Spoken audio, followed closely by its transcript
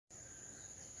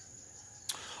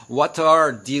What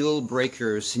are deal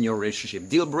breakers in your relationship?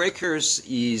 Deal breakers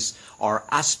are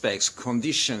aspects,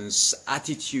 conditions,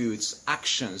 attitudes,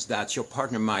 actions that your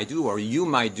partner might do or you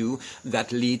might do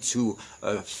that lead to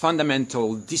a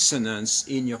fundamental dissonance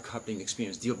in your coupling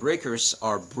experience. Deal breakers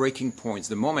are breaking points,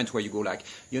 the moment where you go like,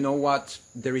 you know what,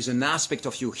 there is an aspect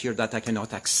of you here that I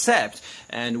cannot accept,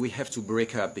 and we have to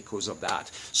break up because of that.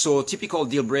 So typical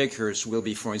deal breakers will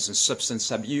be, for instance,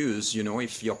 substance abuse. You know,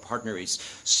 if your partner is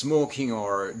smoking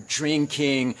or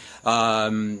drinking,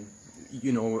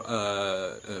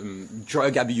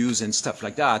 drug abuse and stuff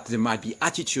like that. There might be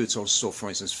attitudes also, for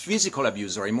instance, physical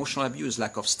abuse or emotional abuse,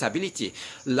 lack of stability,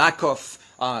 lack of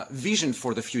vision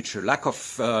for the future, lack of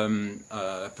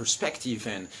perspective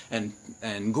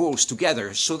and goals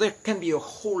together. So there can be a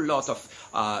whole lot of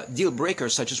deal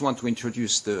breakers. I just want to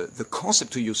introduce the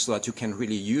concept to you so that you can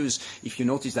really use if you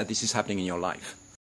notice that this is happening in your life.